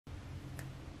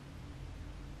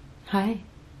Hi,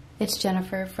 it's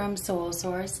Jennifer from Soul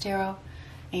Source Tarot,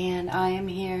 and I am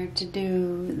here to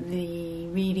do the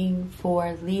reading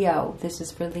for Leo. This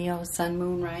is for Leo, Sun,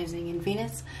 Moon, Rising, and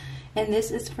Venus, and this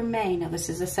is for May. Now, this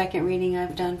is the second reading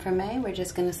I've done for May. We're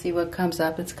just going to see what comes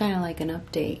up. It's kind of like an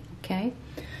update, okay?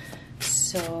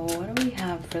 So, what do we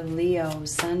have for Leo,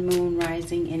 Sun, Moon,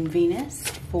 Rising, and Venus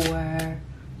for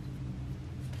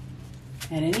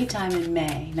at any time in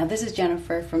May? Now, this is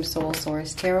Jennifer from Soul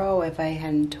Source Tarot, if I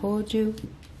hadn't told you.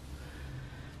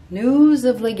 News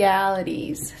of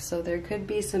legalities. So there could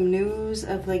be some news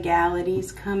of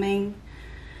legalities coming.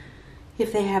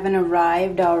 If they haven't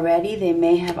arrived already, they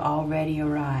may have already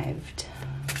arrived.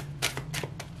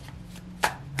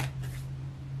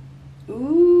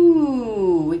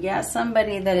 Ooh, we got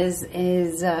somebody that is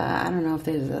I don't know if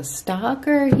there's a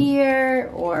stalker here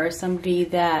or somebody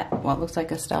that, well, it looks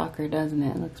like a stalker, doesn't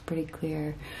it? It looks pretty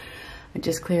clear. It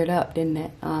just cleared up, didn't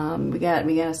it? We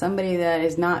got somebody that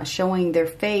is not showing their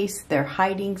face. They're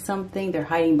hiding something. They're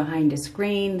hiding behind a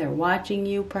screen. They're watching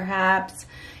you, perhaps.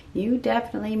 You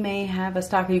definitely may have a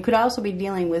stalker. You could also be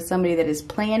dealing with somebody that is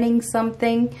planning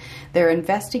something. They're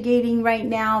investigating right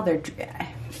now.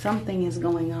 Something is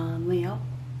going on, Leo.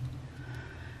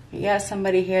 You got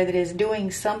somebody here that is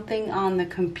doing something on the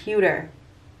computer.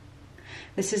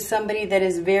 This is somebody that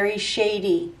is very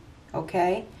shady,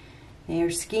 okay? They are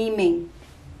scheming.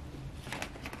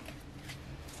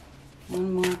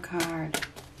 One more card.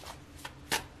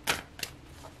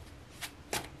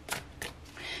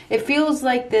 It feels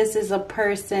like this is a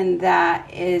person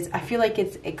that is, I feel like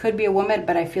it could be a woman,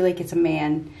 but I feel like it's a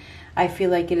man. I feel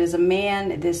like it is a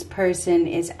man. This person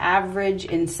is average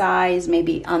in size,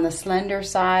 maybe on the slender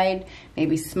side,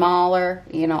 maybe smaller,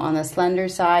 you know, on the slender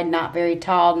side, not very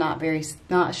tall,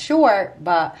 not short,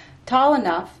 but tall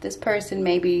enough. This person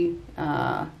may be,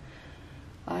 I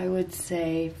would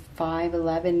say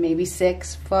 5'11", maybe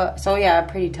 6 foot. So yeah,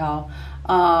 pretty tall.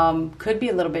 Could be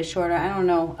a little bit shorter. I don't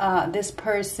know. This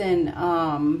person,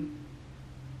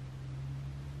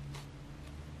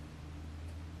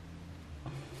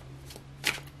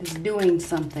 is doing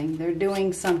something. They're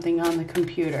doing something on the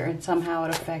computer, and somehow it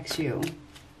affects you.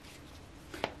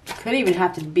 Could even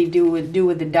have to be do with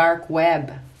the dark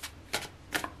web.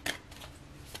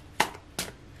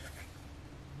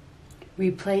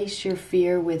 Replace your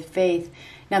fear with faith.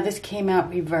 Now, this came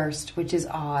out reversed, which is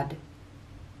odd.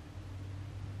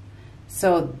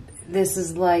 So this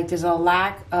is like there's a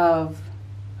lack of,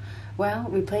 well,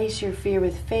 replace your fear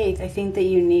with faith. I think that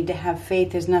you need to have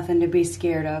faith. There's nothing to be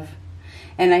scared of.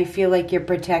 And I feel like you're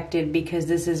protected because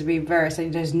this is reversed.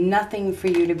 Like there's nothing for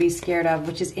you to be scared of,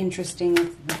 which is interesting.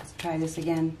 Let's try this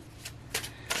again.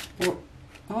 Oh,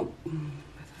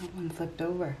 that one flipped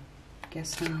over.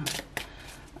 Guess not.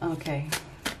 Okay,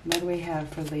 what do we have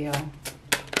for Leo?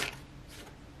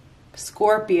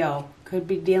 Scorpio. Could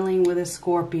be dealing with a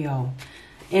Scorpio.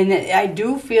 And I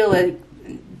do feel like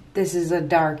this is a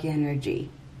dark energy.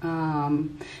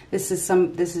 The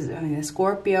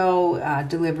Scorpio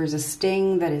delivers a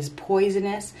sting that is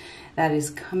poisonous, that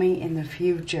is coming in the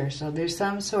future. So there's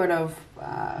some sort of,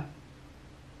 I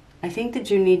think that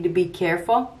you need to be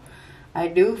careful. I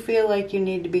do feel like you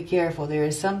need to be careful. There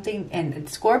is something, and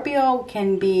Scorpio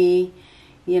can be,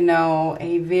 you know,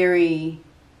 it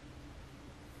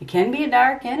can be a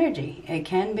dark energy. It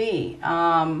can be.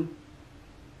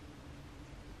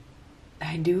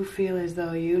 I do feel as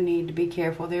though you need to be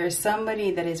careful. There is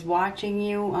somebody that is watching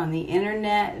you on the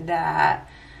internet that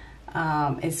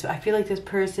I feel like this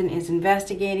person is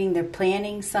investigating. They're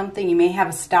planning something. You may have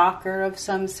a stalker of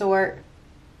some sort.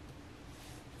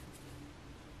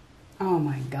 Oh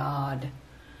my God.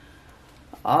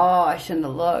 Oh, I shouldn't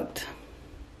have looked.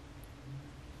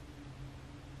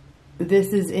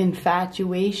 This is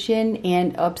infatuation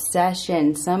and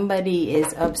obsession. Somebody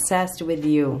is obsessed with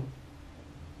you.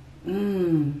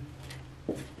 And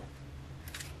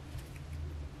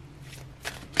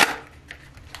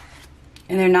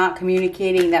they're not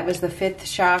communicating. That was the 5th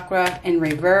chakra in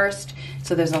reversed.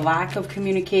 So there's a lack of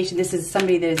communication. This is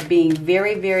somebody that is being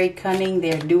very, very cunning.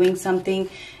 They're doing something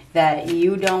that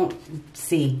you don't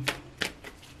see.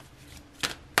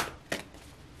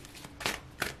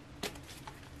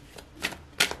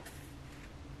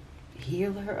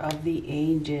 Healer of the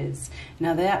ages.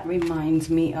 Now that reminds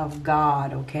me of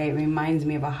God, okay? It reminds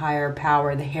me of a higher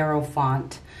power, the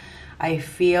Hierophant. I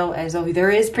feel as though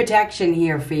there is protection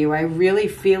here for you. I really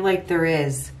feel like there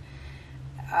is.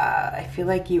 I feel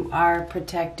like you are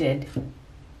protected.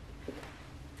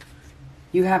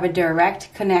 You have a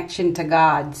direct connection to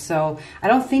God. So I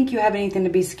don't think you have anything to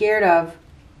be scared of.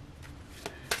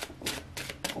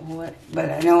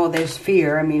 But I know there's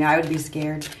fear. I mean, I would be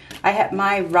scared.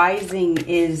 my rising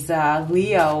is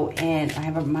Leo, and I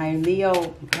have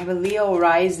a Leo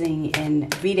rising in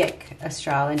Vedic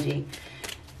astrology.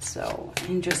 So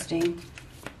interesting.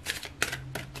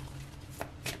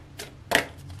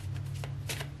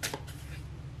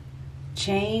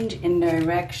 Change in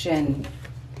direction.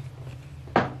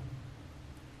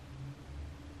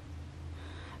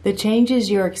 The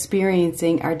changes you're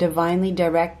experiencing are divinely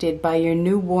directed by your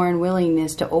newborn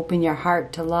willingness to open your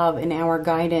heart to love and our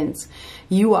guidance.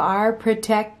 You are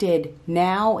protected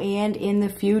now and in the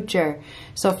future.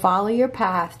 So follow your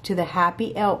path to the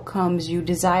happy outcomes you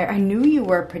desire. I knew you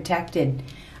were protected.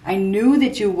 I knew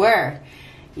that you were.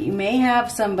 You may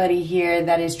have somebody here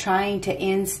that is trying to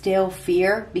instill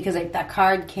fear, because that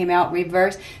card came out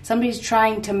reversed. Somebody's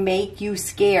trying to make you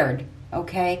scared,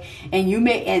 okay? And you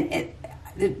may...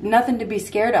 nothing to be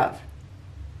scared of.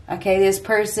 Okay, this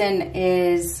person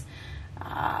is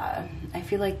I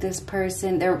feel like this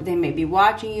person, they may be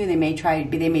watching you, they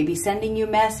may be sending you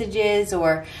messages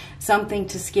or something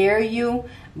to scare you,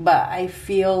 but I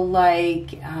feel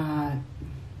like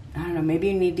I don't know, maybe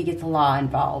you need to get the law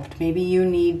involved. Maybe you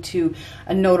need to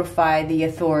notify the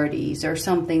authorities or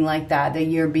something like that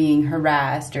you're being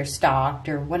harassed or stalked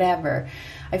or whatever.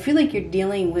 I feel like you're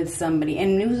dealing with somebody.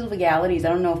 And news of legalities, I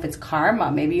don't know if it's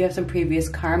karma. Maybe you have some previous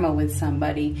karma with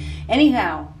somebody.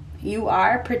 Anyhow, you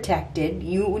are protected.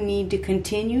 You need to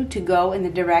continue to go in the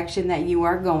direction that you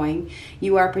are going.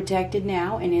 You are protected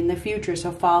now and in the future.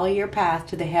 So follow your path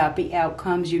to the happy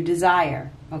outcomes you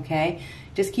desire. Okay?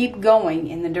 Just keep going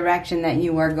in the direction that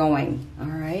you are going. All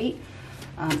right?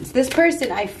 So this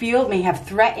person, I feel, may have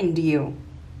threatened you,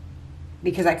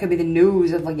 because that could be the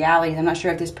news of legalities. I'm not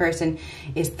sure if this person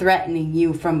is threatening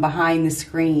you from behind the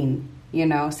screen, you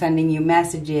know, sending you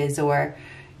messages or,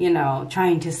 you know,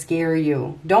 trying to scare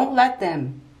you. Don't let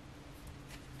them.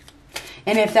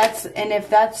 And if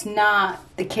that's not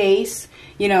the case,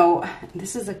 you know,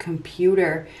 this is a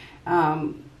computer.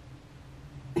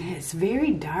 It's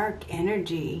very dark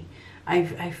energy.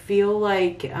 I feel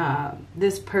like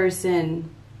this person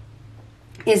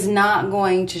is not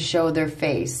going to show their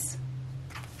face.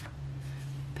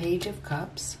 Page of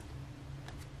Cups,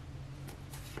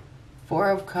 Four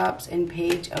of Cups, and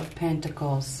Page of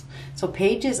Pentacles. So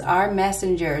pages are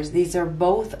messengers. These are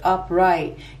both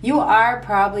upright. You are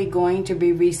probably going to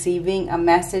be receiving a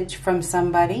message from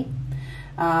somebody.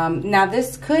 Now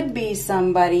this could be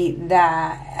somebody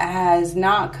that has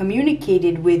not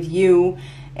communicated with you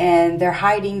and they're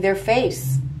hiding their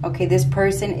face. Okay, this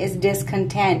person is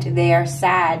discontent. They are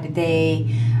sad.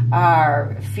 They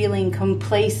are feeling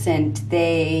complacent.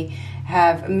 They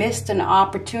have missed an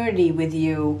opportunity with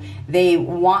you. They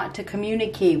want to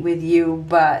communicate with you,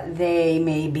 but they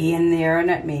may be in there,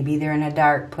 maybe they're in a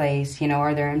dark place, you know,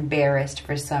 or they're embarrassed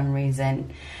for some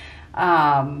reason.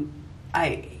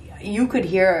 You could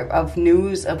hear of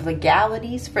news of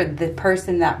legalities for the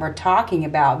person that we're talking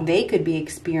about. They could be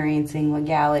experiencing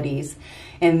legalities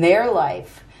in their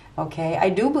life. Okay, I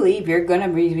do believe you're going to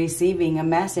be receiving a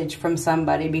message from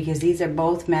somebody, because these are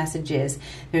both messages.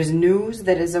 There's news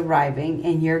that is arriving,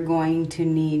 and you're going to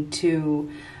need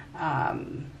to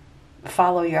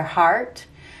follow your heart.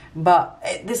 But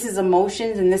this is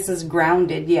emotions, and this is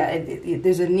grounded. Yeah,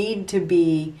 there's a need to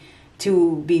be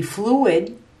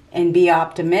fluid and be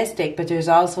optimistic, but there's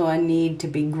also a need to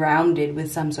be grounded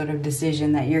with some sort of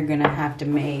decision that you're going to have to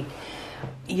make.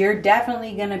 You're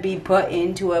definitely going to be put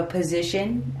into a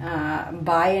position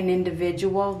by an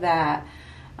individual that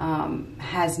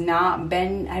has not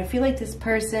been... I feel like this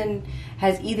person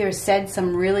has either said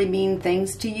some really mean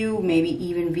things to you, maybe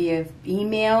even via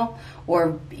email,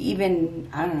 or even,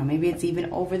 I don't know, maybe it's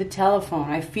even over the telephone.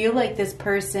 I feel like this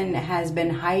person has been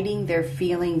hiding their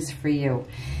feelings for you.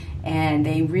 And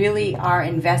they really are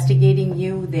investigating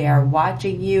you. They are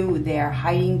watching you. They are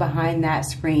hiding behind that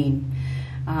screen.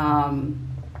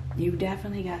 You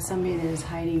definitely got somebody that is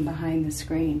hiding behind the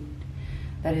screen,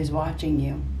 that is watching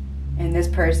you. And this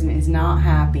person is not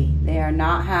happy. They are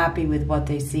not happy with what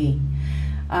they see.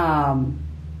 The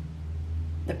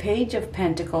Page of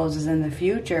Pentacles is in the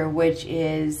future, which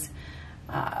is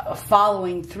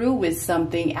following through with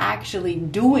something, actually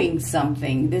doing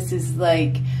something. This is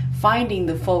like finding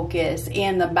the focus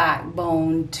and the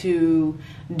backbone to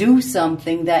do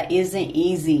something that isn't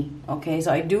easy. Okay,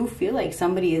 so I do feel like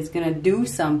somebody is going to do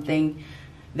something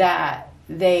that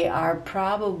they are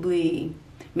probably,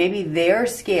 maybe they're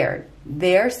scared.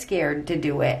 They're scared to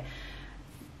do it.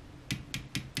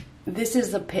 This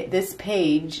is this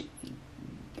page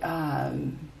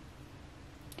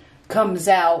comes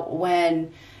out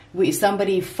when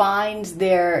somebody finds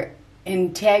their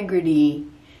integrity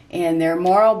and their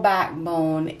moral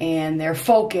backbone and their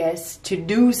focus to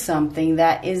do something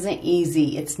that isn't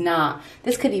easy. It's not.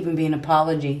 This could even be an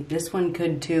apology. This one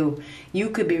could too. You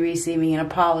could be receiving an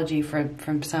apology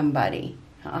from somebody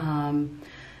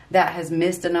that has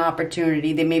missed an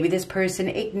opportunity. That maybe this person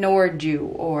ignored you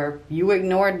or you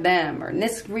ignored them. Or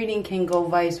this reading can go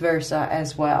vice versa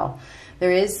as well.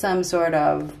 There is some sort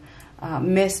of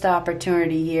missed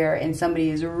opportunity here, and somebody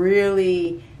is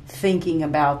really thinking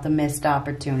about the missed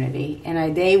opportunity,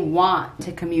 and they want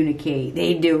to communicate.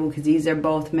 They do, because these are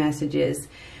both messages.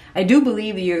 I do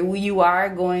believe you are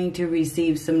going to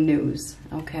receive some news,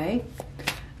 okay,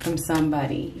 from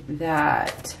somebody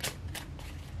that,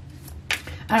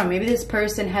 I don't know, maybe this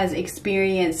person has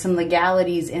experienced some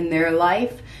legalities in their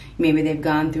life. Maybe they've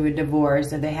gone through a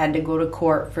divorce, or they had to go to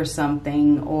court for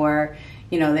something, or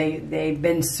you know, they've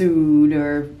been sued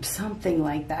or something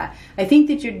like that. I think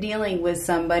that you're dealing with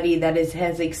somebody that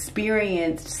has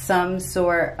experienced some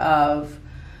sort of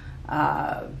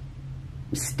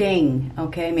sting,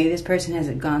 okay? Maybe this person has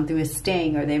gone through a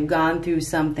sting, or they've gone through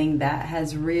something that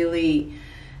has really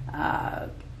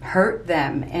hurt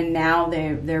them, and now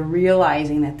they're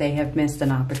realizing that they have missed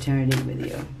an opportunity with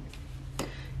you.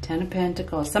 Ten of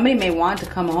Pentacles. Somebody may want to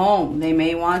come home. They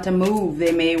may want to move.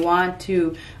 They may want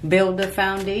to build a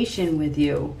foundation with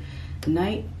you.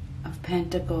 Knight of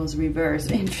Pentacles reverse.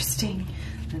 Interesting.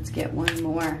 Let's get one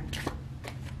more.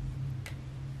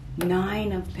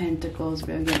 Nine of Pentacles.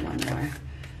 We'll get one more.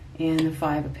 And the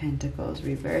Five of Pentacles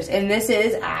reverse. And this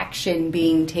is action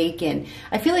being taken.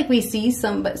 I feel like we see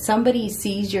somebody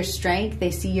sees your strength.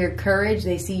 They see your courage.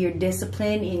 They see your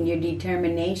discipline and your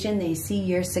determination. They see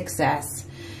your success.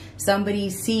 Somebody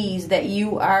sees that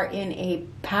you are in a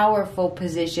powerful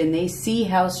position. They see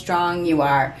how strong you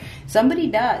are. Somebody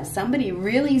does. Somebody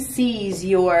really sees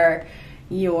your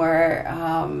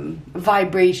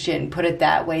vibration, put it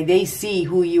that way. They see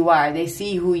who you are. They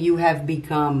see who you have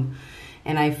become.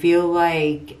 And I feel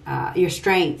like your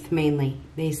strength, mainly.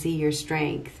 They see your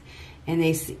strength. And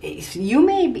you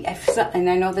may be, and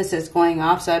I know this is going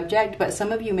off subject, but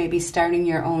some of you may be starting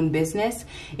your own business.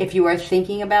 If you are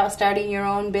thinking about starting your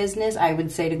own business, I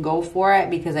would say to go for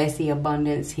it, because I see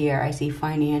abundance here. I see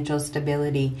financial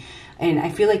stability. And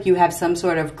I feel like you have some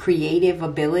sort of creative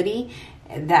ability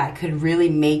that could really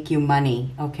make you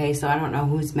money. Okay, so I don't know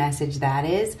whose message that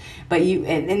is, but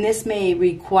and this may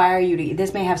require you to,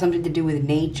 this may have something to do with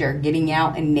nature, getting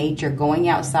out in nature, going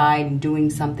outside and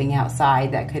doing something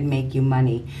outside that could make you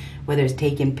money, whether it's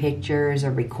taking pictures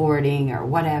or recording or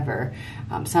whatever,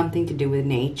 something to do with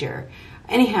nature.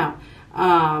 Anyhow,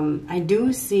 I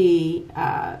do see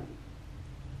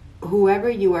whoever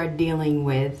you are dealing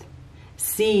with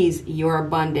sees your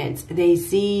abundance. They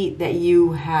see that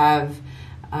you have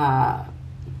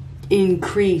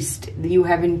increased,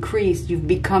 you've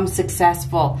become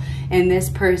successful, and this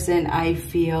person, I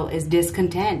feel, is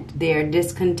discontent. They are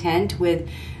discontent with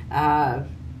the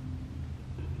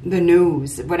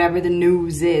news, whatever the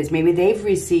news is. Maybe they've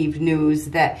received news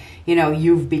that, you know,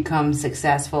 you've become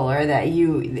successful, or that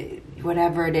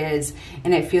whatever it is,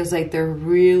 and it feels like they're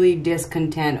really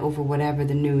discontent over whatever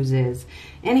the news is.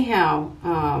 Anyhow,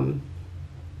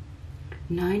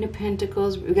 Nine of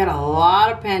Pentacles. We've got a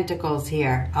lot of pentacles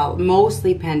here,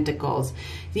 mostly pentacles.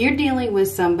 So you're dealing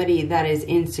with somebody that is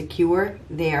insecure.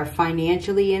 They are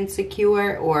financially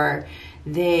insecure, or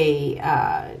they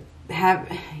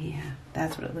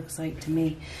that's what it looks like to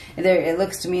me. It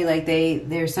looks to me like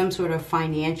there's some sort of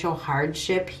financial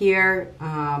hardship here.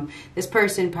 This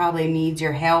person probably needs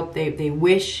your help. They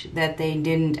wish that they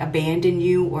didn't abandon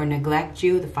you or neglect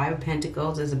you. The Five of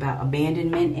Pentacles is about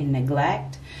abandonment and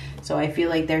neglect. So I feel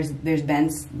like you're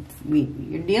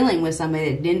dealing with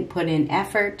somebody that didn't put in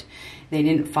effort. They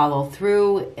didn't follow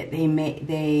through. There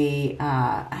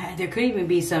could even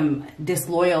be some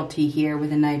disloyalty here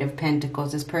with the Knight of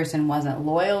Pentacles. This person wasn't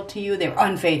loyal to you. They were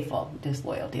unfaithful.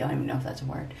 Disloyalty. I don't even know if that's a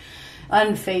word.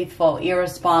 Unfaithful,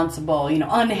 irresponsible,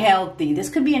 unhealthy. This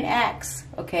could be an ex,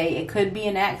 okay? It could be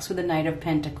an ex with the Knight of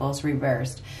Pentacles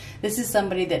reversed. This is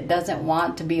somebody that doesn't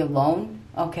want to be alone,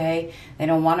 okay? They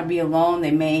don't want to be alone.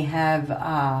 They may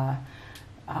have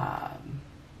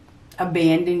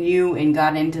abandoned you and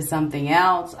got into something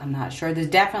else. I'm not sure. There's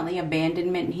definitely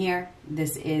abandonment here.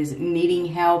 This is needing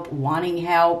help, wanting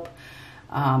help,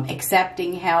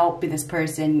 accepting help. This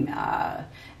person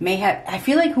may have, I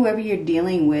feel like whoever you're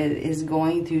dealing with is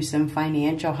going through some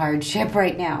financial hardship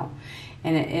right now.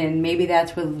 And maybe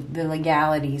that's where the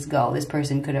legalities go. This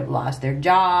person could have lost their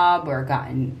job or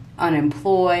gotten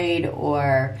unemployed,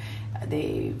 or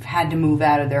they've had to move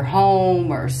out of their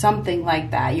home or something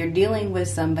like that. You're dealing with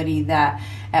somebody that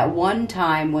at one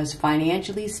time was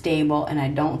financially stable, and I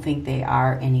don't think they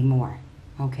are anymore.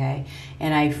 Okay,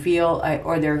 and I feel,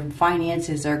 or their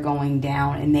finances are going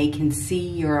down, and they can see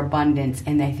your abundance,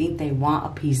 and I think they want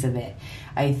a piece of it.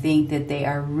 I think that they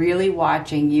are really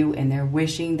watching you, and they're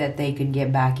wishing that they could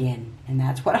get back in, and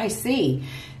that's what I see.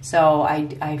 So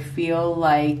I feel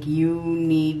like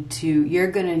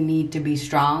you're going to need to be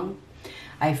strong.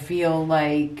 I feel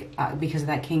like, because of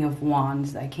that King of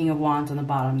Wands on the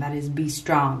bottom, that is be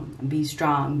strong,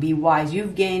 be wise.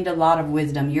 You've gained a lot of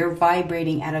wisdom. You're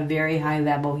vibrating at a very high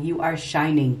level. You are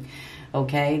shining,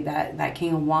 okay? That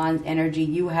King of Wands energy,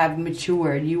 you have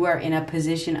matured. You are in a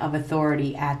position of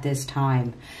authority at this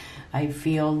time. I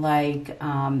feel like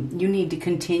you need to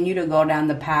continue to go down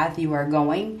the path you are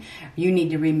going. You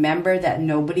need to remember that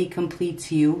nobody completes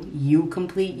you. You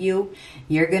complete you.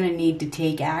 You're going to need to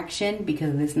take action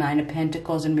because of this Nine of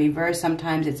Pentacles in reverse.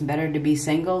 Sometimes it's better to be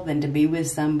single than to be with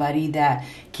somebody that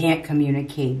can't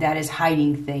communicate, that is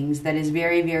hiding things, that is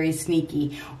very, very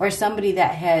sneaky, or somebody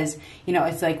that has,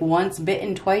 it's like once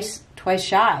bitten, twice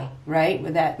shy, right?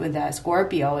 With that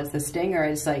Scorpio, it's the stinger.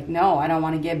 It's like, no, I don't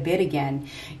want to get bit again.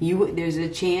 There's a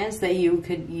chance that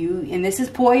and this is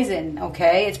poison,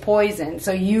 okay? It's poison.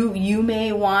 So you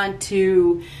may want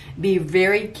to be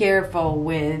very careful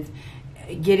with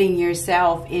getting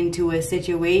yourself into a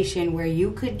situation where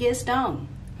you could get stung.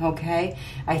 Okay,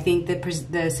 I think that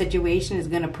the situation is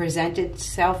going to present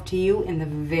itself to you in the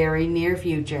very near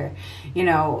future.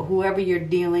 Whoever you're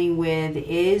dealing with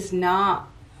is not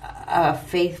a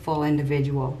faithful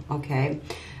individual, okay?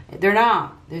 They're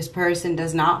not. This person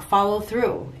does not follow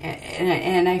through.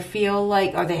 And I feel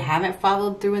like, or they haven't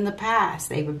followed through in the past.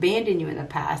 They've abandoned you in the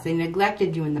past. They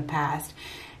neglected you in the past.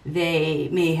 They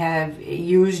may have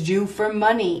used you for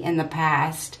money in the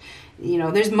past.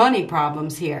 There's money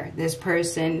problems here, this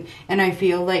person, and I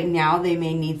feel like now they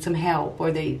may need some help,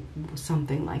 or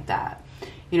something like that.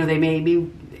 They may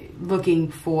be looking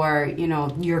for,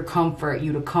 your comfort,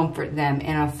 you to comfort them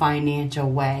in a financial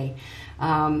way.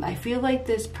 I feel like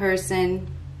this person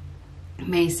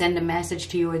may send a message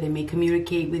to you, or they may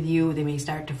communicate with you. They may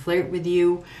start to flirt with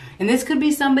you. And this could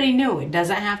be somebody new. It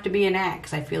doesn't have to be an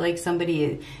ex. I feel like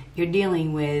somebody you're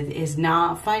dealing with is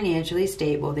not financially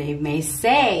stable. They may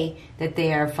say that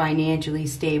they are financially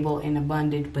stable and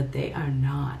abundant, but they are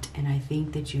not. And I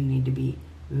think that you need to be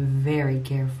very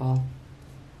careful.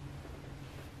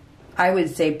 I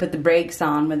would say put the brakes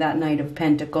on with that Knight of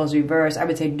Pentacles reverse. I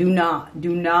would say do not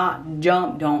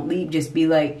jump, don't leap. Just be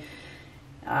like,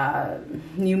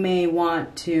 you may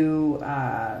want to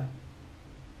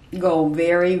go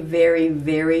very, very,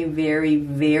 very, very,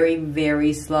 very,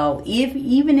 very slow.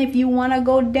 Even if you want to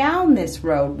go down this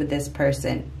road with this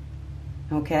person,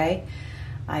 okay?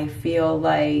 I feel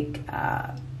like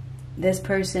this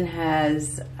person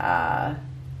has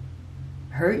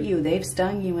hurt you. They've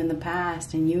stung you in the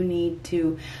past, and you need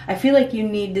to, I feel like you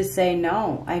need to say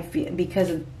no. Because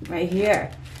of right here,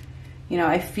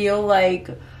 I feel like,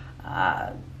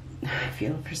 I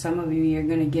feel for some of you, you're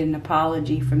going to get an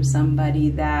apology from somebody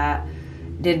that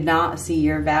did not see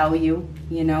your value,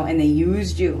 and they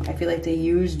used you. I feel like they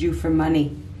used you for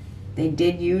money. They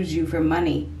did use you for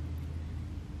money.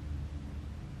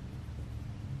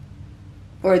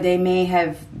 Or they may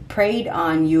have preyed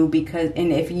on you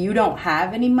and if you don't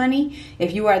have any money,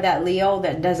 if you are that Leo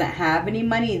that doesn't have any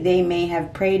money, they may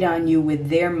have preyed on you with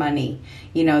their money.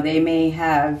 They may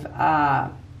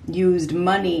have used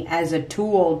money as a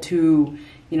tool to,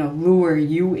 lure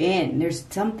you in. There's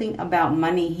something about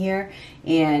money here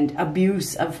and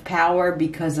abuse of power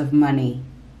because of money.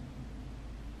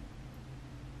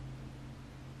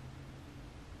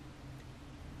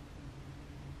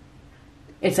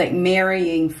 It's like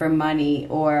marrying for money,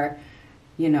 or,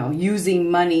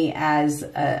 using money as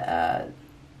a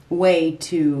way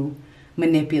to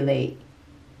manipulate.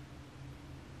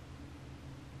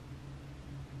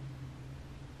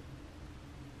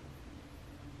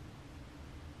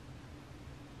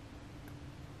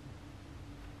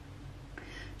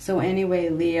 So anyway,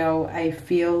 Leo, I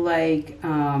feel like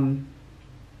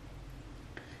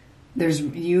this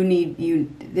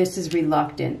is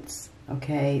reluctance.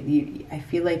 Okay, I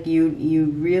feel like you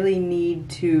really need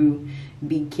to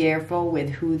be careful with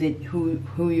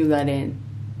who you let in.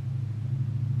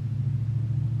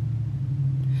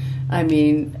 I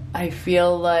mean, I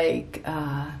feel like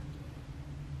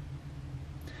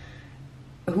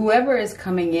whoever is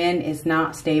coming in is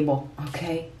not stable.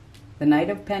 Okay, the Knight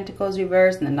of Pentacles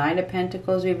reverse and the Nine of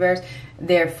Pentacles reverse,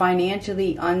 they're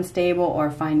financially unstable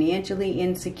or financially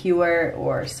insecure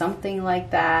or something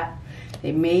like that.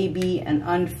 They may be an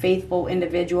unfaithful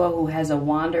individual who has a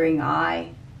wandering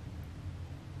eye.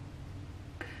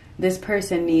 This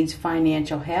person needs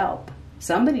financial help.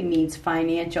 Somebody needs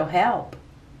financial help.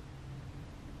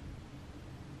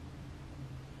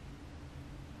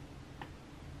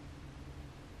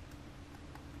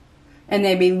 And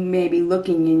they may be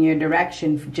looking in your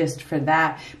direction just for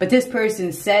that. But this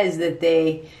person says that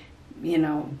they, you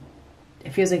know, it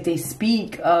feels like they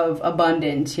speak of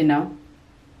abundance, you know.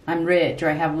 I'm rich, or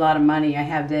I have a lot of money, I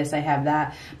have this, I have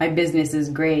that. My business is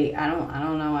great. I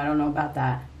don't know about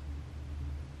that.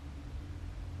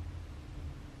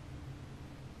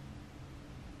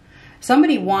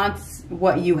 Somebody wants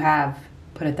what you have,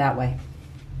 put it that way.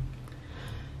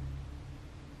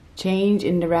 Change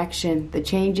in direction. The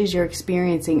changes you're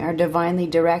experiencing are divinely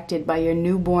directed by your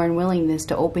newborn willingness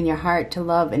to open your heart to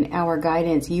love and our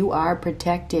guidance. You are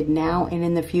protected now and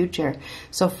in the future.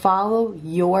 So follow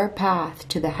your path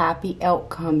to the happy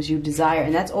outcomes you desire.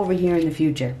 And that's over here in the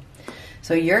future.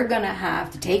 So you're going to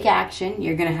have to take action.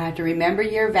 You're going to have to remember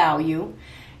your value.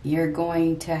 You're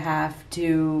going to have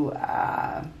to,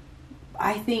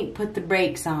 I think, put the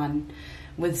brakes on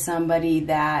with somebody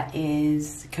that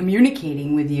is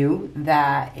communicating with you,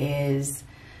 that is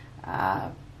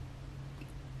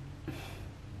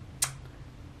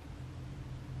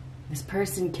this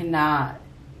person cannot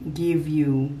give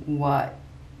you what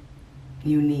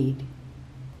you need.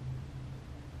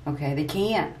 Okay, they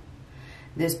can't.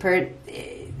 This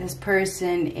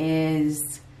person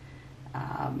is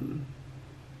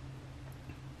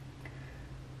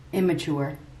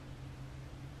immature.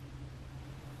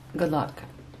 Good luck.